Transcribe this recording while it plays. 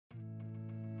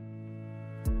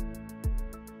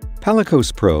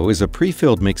PALACOS Pro is a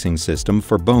pre-filled mixing system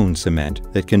for bone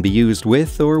cement that can be used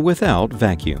with or without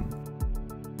vacuum.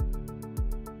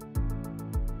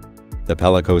 The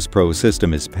PALACOS Pro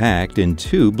system is packed in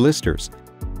two blisters,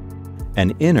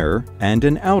 an inner and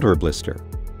an outer blister.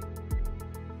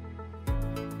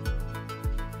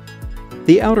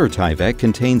 The outer Tyvek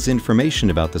contains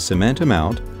information about the cement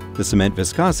amount, the cement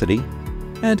viscosity,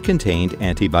 and contained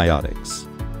antibiotics.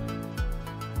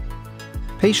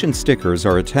 Patient stickers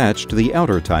are attached to the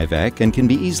outer Tyvek and can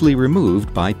be easily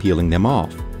removed by peeling them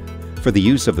off. For the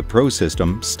use of the Pro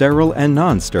system, sterile and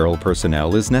non-sterile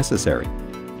personnel is necessary.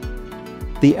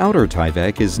 The outer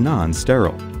Tyvek is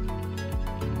non-sterile.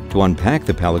 To unpack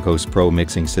the PALACOS Pro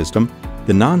mixing system,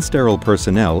 the non-sterile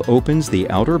personnel opens the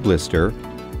outer blister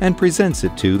and presents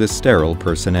it to the sterile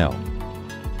personnel.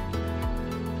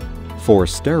 For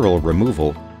sterile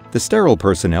removal, the sterile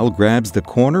personnel grabs the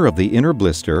corner of the inner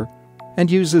blister and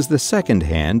uses the second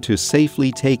hand to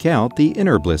safely take out the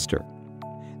inner blister.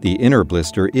 The inner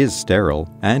blister is sterile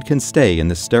and can stay in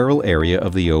the sterile area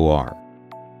of the OR.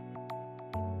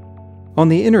 On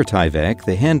the inner Tyvek,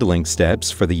 the handling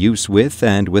steps for the use with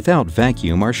and without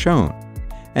vacuum are shown,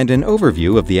 and an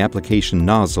overview of the application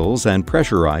nozzles and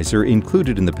pressurizer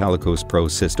included in the PALACOS Pro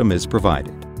system is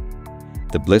provided.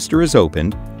 The blister is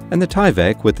opened, and the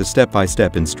Tyvek with the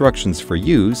step-by-step instructions for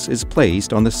use is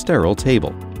placed on the sterile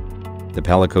table. The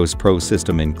PALACOS Pro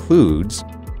system includes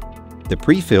the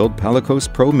pre-filled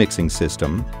PALACOS Pro mixing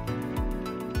system,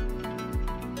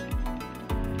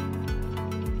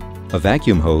 a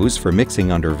vacuum hose for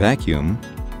mixing under vacuum,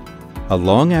 a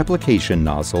long application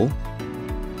nozzle,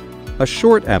 a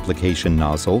short application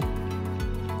nozzle,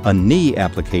 a knee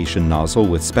application nozzle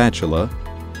with spatula,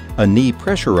 a knee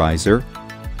pressurizer,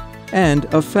 and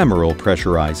a femoral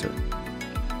pressurizer.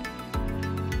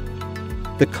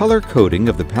 The color coding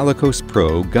of the PALACOS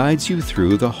Pro guides you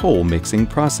through the whole mixing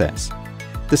process.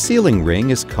 The sealing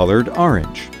ring is colored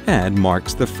orange and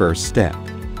marks the first step.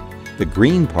 The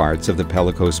green parts of the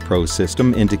PALACOS Pro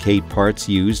system indicate parts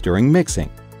used during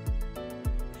mixing.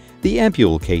 The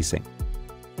ampule casing,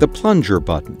 the plunger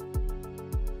button,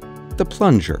 the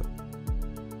plunger,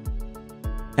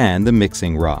 and the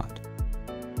mixing rod.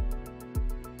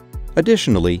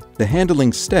 Additionally, the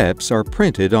handling steps are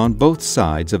printed on both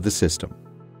sides of the system.